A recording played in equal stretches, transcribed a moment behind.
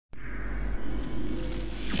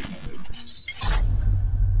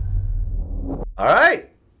All right,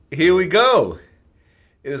 here we go.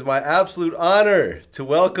 It is my absolute honor to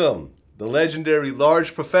welcome the legendary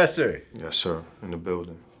Large Professor. Yes, sir, in the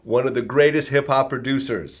building. One of the greatest hip-hop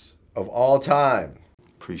producers of all time.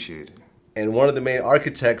 Appreciate it. And one of the main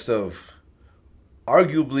architects of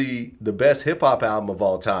arguably the best hip-hop album of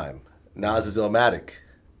all time, Nas's Illmatic.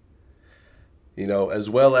 You know, as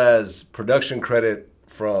well as production credit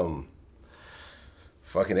from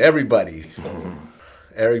fucking everybody.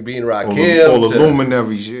 Eric B. and Rakim, all the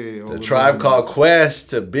luminaries, yeah. The Tribe Called Quest,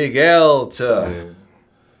 to Big L, to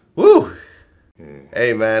woo. Yeah.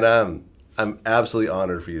 Hey man, I'm absolutely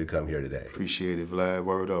honored for you to come here today. Appreciate it, Vlad.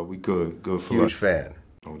 Word up, we good for Huge life. fan,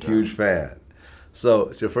 No doubt. Huge fan. So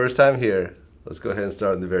it's your first time here. Let's go ahead and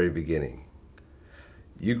start in the very beginning.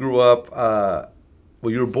 You grew up,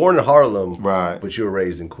 well, you were born in Harlem, Right? But you were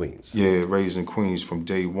raised in Queens. Yeah, raised in Queens from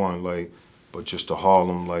day one, like. But just to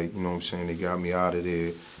Harlem, like, you know what I'm saying? They got me out of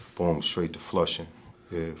there, boom, straight to Flushing.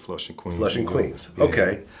 Yeah, Flushing, Queens. Flushing, Queens. Yeah.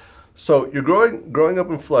 Okay. So you're growing up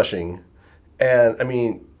in Flushing, and I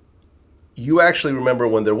mean, you actually remember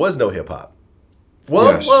when there was no hip hop.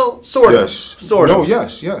 Well, yes. well, sort of. Yes. Sort of. No,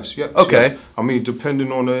 yes. Okay. Yes. I mean,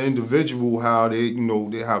 depending on the individual, how they, you know,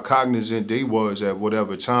 how cognizant they was at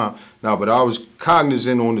whatever time. Now, but I was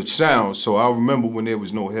cognizant on the sound, so I remember when there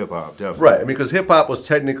was no hip hop, definitely. Right, because hip hop was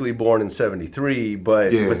technically born in '73,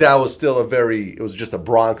 but that was still it was just a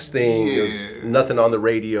Bronx thing. Yeah. There was nothing on the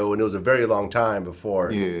radio, and it was a very long time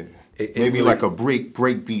before. Yeah. It maybe really, like a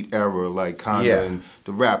breakbeat era, like kind of, and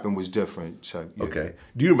the rapping was different. Type, yeah. Okay.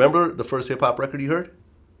 Do you remember the first hip hop record you heard?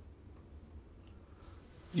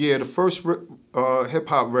 Yeah, the first hip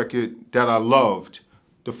hop record that I loved,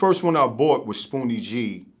 the first one I bought was Spoonie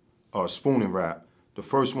G, Spoon and Rap. The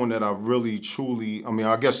first one that I really truly, I mean,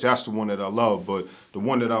 I guess that's the one that I love, but the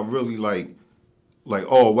one that I really like,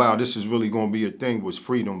 oh wow, this is really gonna be a thing, was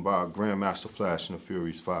Freedom by Grandmaster Flash and the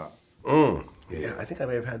Furious 5. Yeah, I think I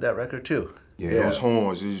may have had that record too. Yeah, those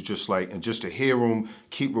horns, it was just like, and just to hear them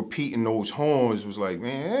keep repeating those horns was like,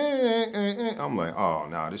 man, I'm like, oh,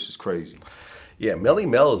 nah, this is crazy. Yeah, Melle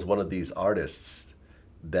Mel is one of these artists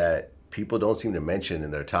that people don't seem to mention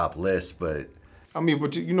in their top list, but... I mean,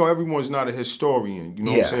 but you know, everyone's not a historian, you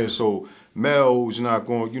know what I'm saying? So Mel's not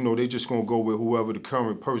going, you know, they just going to go with whoever the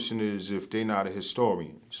current person is if they're not a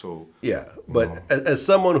historian, so... Yeah, but as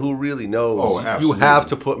someone who really knows, you have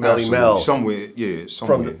to put Melle Mel... Somewhere.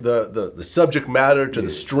 From the subject matter to the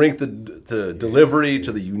strength, the delivery,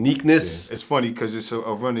 to the uniqueness. Yeah. It's funny because it's a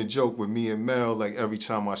running joke with me and Mel, like every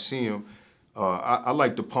time I see him, I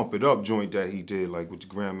like the Pump It Up joint that he did, like with the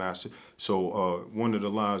Grandmaster. So one of the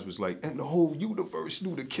lines was like, and the whole universe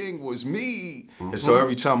knew the king was me. And so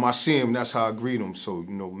every time I see him, that's how I greet him. So,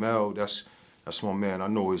 you know, Mel, that's my man. I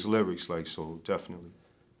know his lyrics, like, so definitely.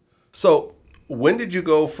 So when did you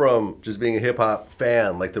go from just being a hip hop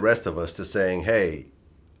fan like the rest of us to saying, hey,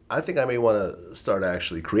 I think I may want to start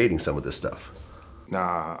actually creating some of this stuff?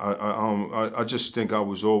 Nah, I just think I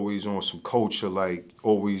was always on some culture, like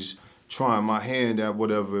always trying my hand at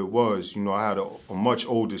whatever it was. You know, I had a much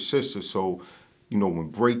older sister, so, you know, when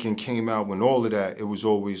breaking came out, when all of that, it was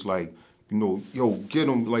always like, you know, yo, get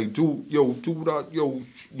them, like, do that, yo,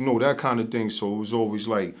 you know, that kind of thing. So it was always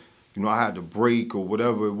like, you know, I had to break or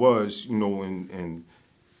whatever it was, you know, and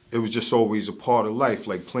it was just always a part of life,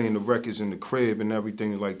 like playing the records in the crib and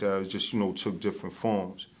everything like that. It was just, you know, took different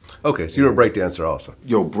forms. Okay, so you're a breakdancer also.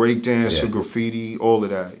 Yo, breakdancer, graffiti, all of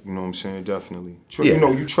that, you know what I'm saying, definitely. You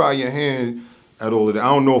know, you try your hand at all of that. I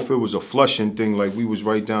don't know if it was a Flushing thing, like we was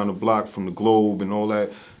right down the block from the Globe and all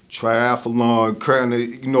that, triathlon, kind of,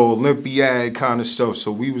 you know, Olympiad kind of stuff.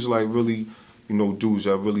 So we was like really, you know, dudes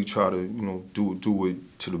that really try to, you know, do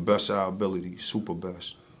it to the best of our ability, super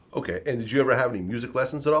best. Okay, and did you ever have any music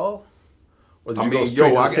lessons at all? Or did I you mean, go straight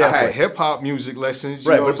to the I had hip hop music lessons,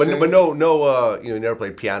 right? You know But no, you know, you never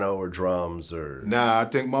played piano or drums or. Nah, I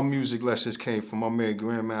think my music lessons came from my man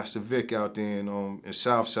Grandmaster Vic out there in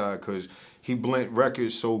Southside, because he blent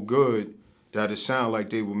records so good that it sounded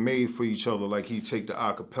like they were made for each other. Like he'd take the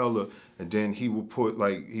acapella and then he would put,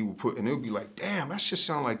 and it would be like, damn, that just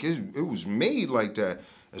sound like it was made like that.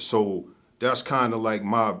 And so that's kind of like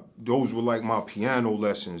those were like my piano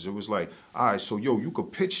lessons. It was like, all right, so yo, you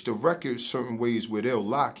could pitch the record certain ways where they'll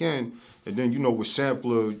lock in, and then, you know, with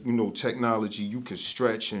sampler, you know, technology, you can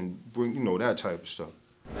stretch and bring, you know, that type of stuff.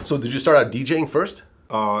 So did you start out DJing first?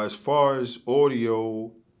 As far as audio,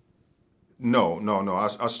 no.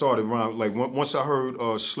 I started around, like, once I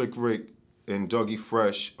heard Slick Rick and Dougie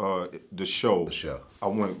Fresh, the show, I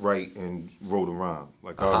went right and wrote a rhyme.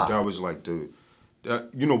 Like, that was like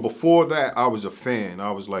You know, before that, I was a fan.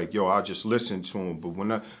 I was like, yo, I just listened to him.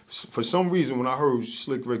 But for some reason, when I heard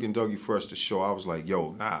Slick Rick and Dougie Fresh the show, I was like,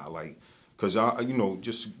 yo, nah, like, cause you know,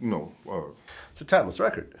 just, you know. It's a timeless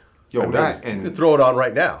record. Yo, I mean, that, and you can throw it on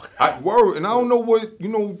right now. and I don't know what, you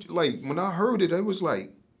know, like, when I heard it, it was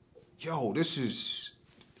like, yo, this is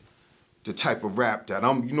the type of rap that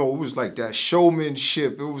you know, it was like that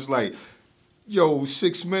showmanship. It was like, yo,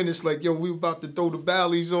 6 minutes, like, yo, we about to throw the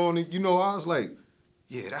ballies on it. You know, I was like,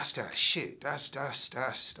 yeah, that's that shit. That's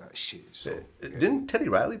that shit. So, Didn't Teddy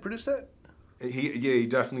Riley produce that? He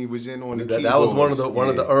definitely was in on the That keyboards. was one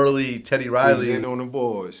of the early Teddy Riley was in on the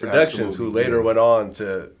boards. productions, who later went on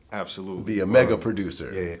to be a mega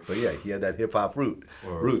producer. Yeah. But yeah, he had that hip hop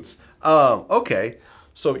roots. Okay,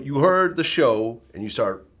 so you heard the show and you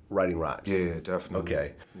start writing rhymes. Yeah, definitely.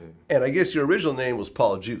 Okay, yeah. And I guess your original name was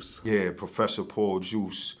Paul Juice. Yeah, Professor Paul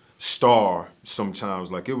Juice. Star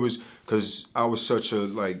sometimes. Like, it was because I was such a,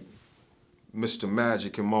 like, Mr.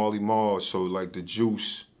 Magic and Marley Marl, so, like, the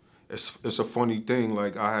Juice, it's a funny thing.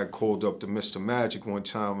 Like, I had called up to Mr. Magic one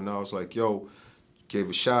time, and I was like, yo, gave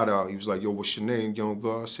a shout out. He was like, yo, what's your name, young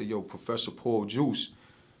girl? I said, yo, Professor Paul Juice.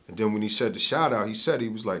 And then when he said the shout out, he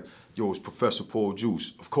was like, yo, it's Professor Paul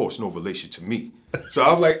Juice. Of course, no relation to me. So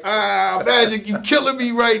I'm like, Magic, you killing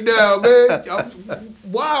me right now, man. I'm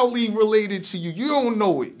wildly related to you. You don't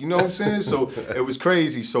know it. You know what I'm saying? So it was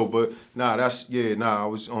crazy. So, but I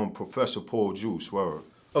was Professor Paul Juice. Word.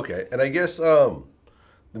 Okay, and I guess the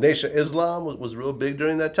Nation of Islam was real big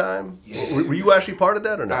during that time. Yeah. Were you actually part of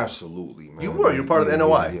that or not? Absolutely, man. You were. You're part of the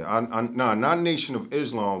NOI. Yeah. Not Nation of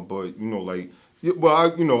Islam, but, you know, like,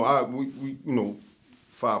 well, we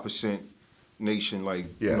 5% nation, like,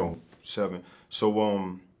 you know, 7.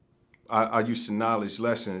 So I used to knowledge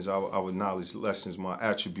lessons. I would knowledge lessons. My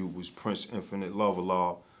attribute was Prince Infinite Love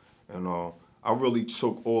Allah, and I really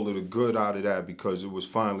took all of the good out of that because it was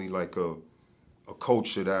finally like a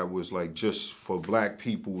culture that was like just for black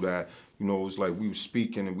people. That, you know, it was like we were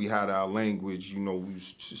speaking and we had our language. You know, we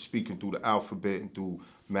was speaking through the alphabet and through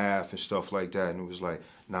math and stuff like that. And it was like,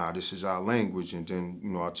 nah, this is our language. And then,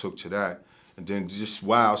 you know, I took to that. And then just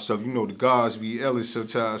wild stuff. You know, the gods be illest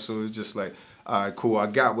sometimes, so it's just like, all right, cool, I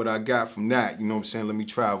got what I got from that, you know what I'm saying? Let me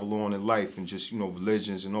travel on in life and just, you know,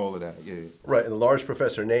 religions and all of that, yeah. Right, and the Large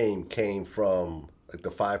Professor name came from, like,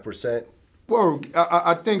 the 5%? Well,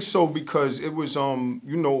 I think so because it was, you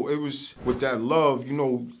know, it was with that love, you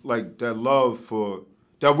know, like that love for,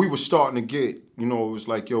 that we were starting to get, you know, it was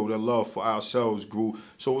like, yo, that love for ourselves grew.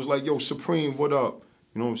 So it was like, yo, Supreme, what up?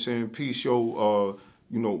 You know what I'm saying? Peace, yo,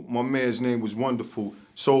 you know, my man's name was Wonderful.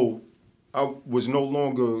 So I was no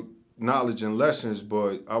longer knowledge and lessons,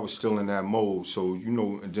 but I was still in that mode. So, you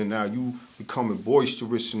know, and then now you becoming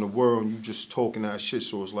boisterous in the world and you just talking that shit.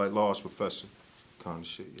 So it's like Lost Professor kind of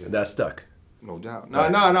shit. Yeah. And that stuck. No doubt.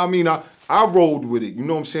 I mean, I rolled with it. You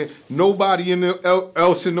know what I'm saying? Nobody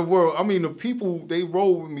else in the world. I mean, the people, they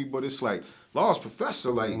roll with me, but it's like, Lost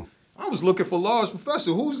Professor, like, I was looking for Lost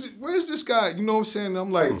Professor. Where's this guy? You know what I'm saying? And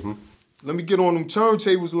I'm like, let me get on them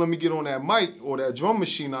turntables, let me get on that mic or that drum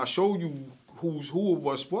machine. I'll show you who's who or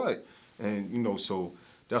what's what. And, you know, so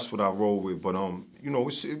that's what I roll with. But, you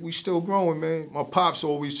know, we still growing, man. My pops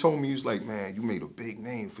always told me, he was like, man, you made a big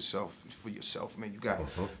name for yourself, man. You got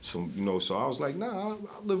so, you know, so I was like, nah,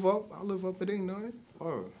 I'll live up. It ain't nothing.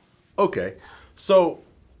 Okay. So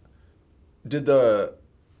did the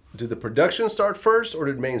production start first or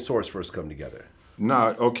did Main Source first come together?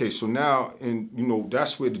 Nah, okay, so now, and you know,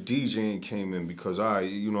 that's where the DJing came in because I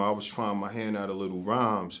was trying my hand at a little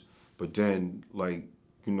rhymes, but then, like,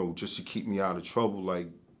 you know, just to keep me out of trouble, like,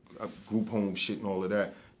 group home shit and all of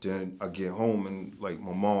that, then I get home and, like,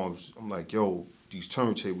 I'm like, yo, these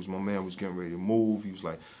turntables, my man was getting ready to move. He was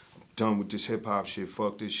like, I'm done with this hip-hop shit,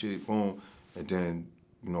 fuck this shit, boom. And then,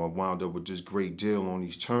 you know, I wound up with this great deal on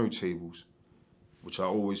these turntables, which I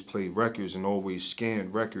always played records and always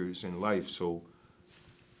scanned records in life, so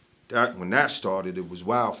when that started, it was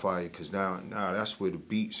wildfire because now that's where the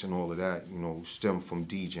beats and all of that, you know, stem from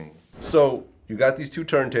DJing. So you got these 2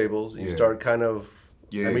 turntables and you start kind of,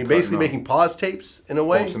 basically making pause tapes in a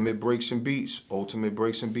way? Ultimate Breaks and Beats.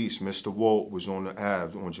 Mr. Walt was on the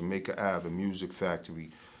Ave, on Jamaica Ave, a music factory.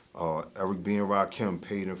 Eric B. and Rakim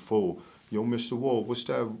paid in full. Yo, Mr. Walt, what's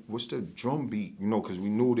that drum beat? You know, because we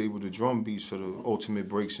knew they were the drum beats for the Ultimate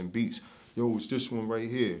Breaks and Beats. Yo, it's this one right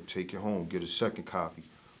here. Take it home, get a second copy.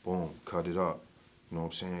 Boom, cut it up. You know what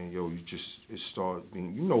I'm saying? Yo, it started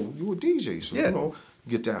being, you know, you a DJ, so, you know,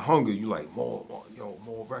 you get that hunger, you like, more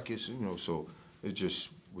records, you know, so it just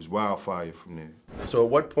was wildfire from there. So at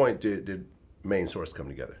what point did Main Source come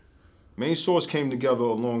together? Main Source came together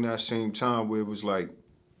along that same time where it was like,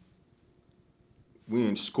 we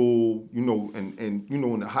in school, you know, and you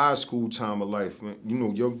know, in the high school time of life, man, you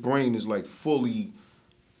know, your brain is like fully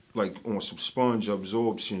like on some sponge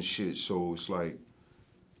absorption shit. So it's like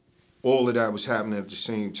all of that was happening at the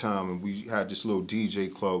same time, and we had this little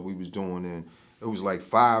DJ club we was doing, and it was like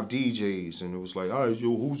 5 DJs, and it was like, all right,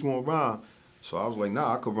 yo, who's gonna rhyme? So I was like,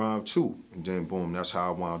 nah, I could rhyme too. And then boom, that's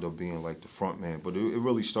how I wound up being like the front man. But it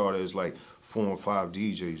really started as like 4 or 5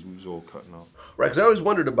 DJs we was all cutting up. Right, because I always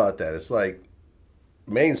wondered about that. It's like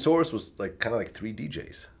main source was like kind of like 3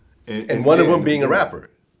 DJs, and one of them being a rapper.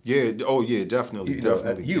 Yeah, oh yeah, definitely, You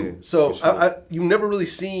definitely. know, you. Yeah, So sure. you've never really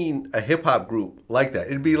seen a hip hop group like that.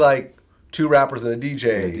 It'd be like 2 rappers and a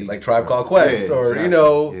DJ, like Tribe Called Quest, Yeah, or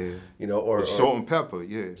exactly. or Salt and Pepper,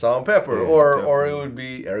 yeah. Salt and Pepper, Yeah, or it definitely. would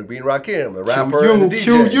be Eric B. and Rakim, the rapper and the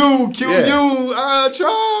DJ. QU, I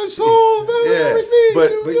try so very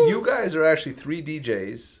But you guys are actually 3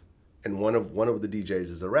 DJs, and one of the DJs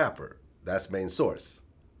is a rapper. That's main source.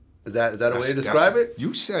 Is that a way to describe it?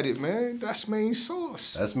 You said it, man. That's main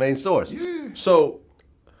source. That's main source. Yeah. So,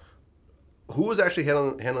 who was actually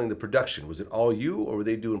handling the production? Was it all you, or were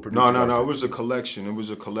they doing production? No. It was a collection. It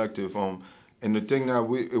was a collective. And the thing that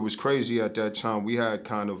it was crazy at that time. We had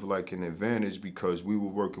kind of like an advantage because we were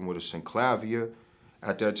working with a synclavier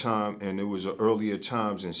at that time, and it was earlier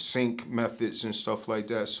times and sync methods and stuff like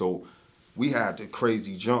that. So we had the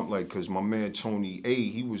crazy jump, like, cause my man Tony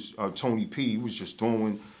P, he was just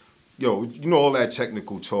doing, you know, all that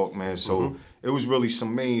technical talk, man. So it was really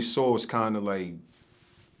some main source kind of like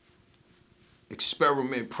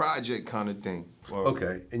experiment project kind of thing.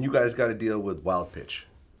 Okay, and you guys got to deal with Wild Pitch.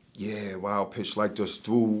 Yeah, Wild Pitch liked us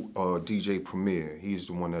through DJ Premier. He's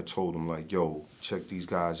the one that told him, like, yo, check these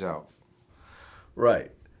guys out.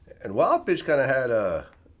 Right. And Wild Pitch kind of had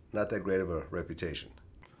not that great of a reputation.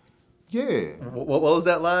 Yeah. What was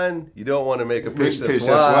that line? You don't want to make a pitch that's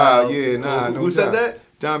wild. wild. Yeah, nah. Who said that?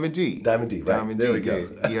 Diamond D. Diamond D, right. Diamond There D, we go.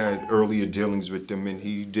 yeah. He had earlier dealings with them, and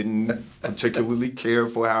he didn't particularly care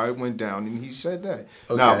for how it went down, and he said that.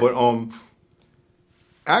 Okay. Nah, but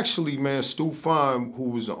actually, man, Stu Fine, who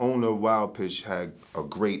was the owner of Wild Pitch, had a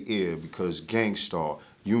great ear because Gangstar,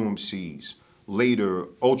 UMCs, later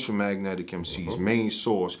Ultramagnetic MCs, Main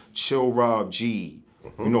Source, Chill Rob G,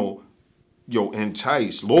 you know,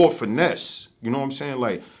 Entice, Lord Finesse, you know what I'm saying?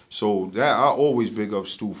 Like, so that I always big up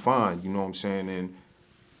Stu Fine, you know what I'm saying? And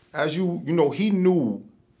as you know, he knew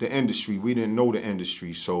the industry. We didn't know the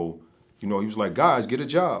industry, so you know, he was like, guys, get a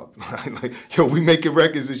job. Like, yo, we making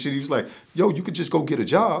records and shit. He was like, yo, you could just go get a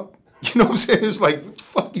job. You know what I'm saying? It's like, what the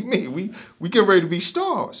fuck you mean? We get ready to be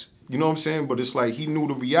stars. You know what I'm saying? But it's like he knew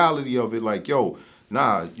the reality of it. Like, yo,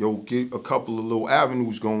 get a couple of little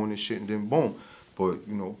avenues going and shit, and then boom. But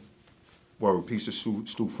you know, a piece of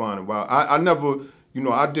Stu Fine and wild. I never, you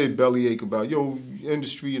know, I did bellyache about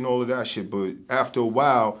industry and all of that shit. But after a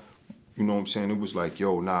while, you know what I'm saying? It was like,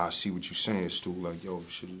 yo, I see what you're saying, Stu. Like, yo,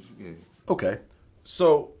 shit is, yeah. Okay.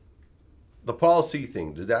 So, the Paul C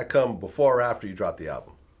thing, does that come before or after you drop the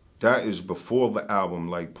album? That is before the album.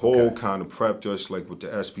 Like, Paul kind of prepped us, like, with the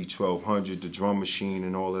SB1200, the drum machine,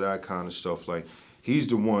 and all of that kind of stuff. Like, he's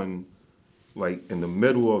the one, like, in the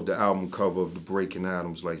middle of the album cover of the Breaking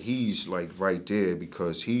Atoms. Like, he's, like, right there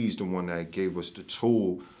because he's the one that gave us the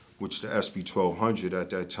tool, which the SB1200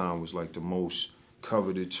 at that time was, like, the most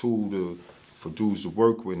coveted tool for dudes to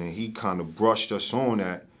work with. And he kind of brushed us on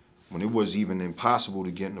that when it was even impossible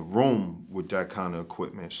to get in the room with that kind of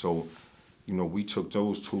equipment. So, you know, we took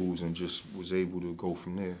those tools and just was able to go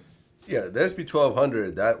from there. Yeah, the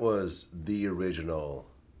SB1200, that was the original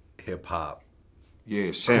hip-hop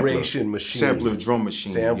creation machine. Sampler drum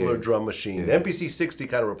machine. Drum machine. Yeah. The MPC 60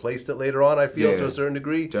 kind of replaced it later on, I feel, to a certain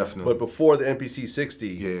degree. Definitely. But before the MPC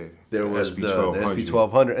 60, there was the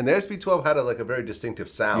SB1200. And the SB12 had a very distinctive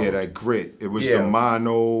sound. Yeah, that grit. It was the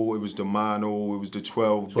mono, it was the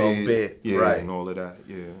 12-bit. 12-bit, yeah, right. And all of that,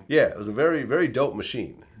 yeah. Yeah, it was a very, very dope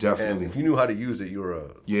machine. Definitely. And if you knew how to use it, you were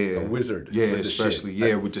a wizard. Yeah,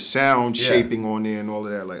 especially, with the sound shaping on there and all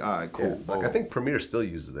of that. Like, all right, cool. Yeah. Like, I think Premier still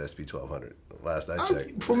uses the SB1200, last I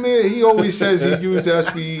checked. Premier, he always says he used the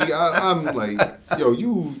SB. I'm like, yo,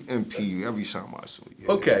 you MP every time I see you.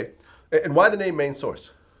 Okay. And why the name Main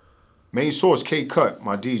Source? Main Source, K Cut,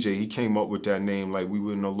 my DJ, he came up with that name. Like, we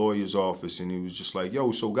were in a lawyer's office, and he was just like,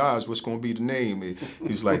 yo, so guys, what's going to be the name? And he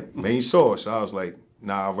was like, Main Source. I was like,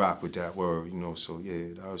 nah, I rock with that word, you know. So,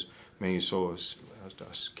 yeah, that was Main Source.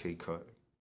 That's K Cut.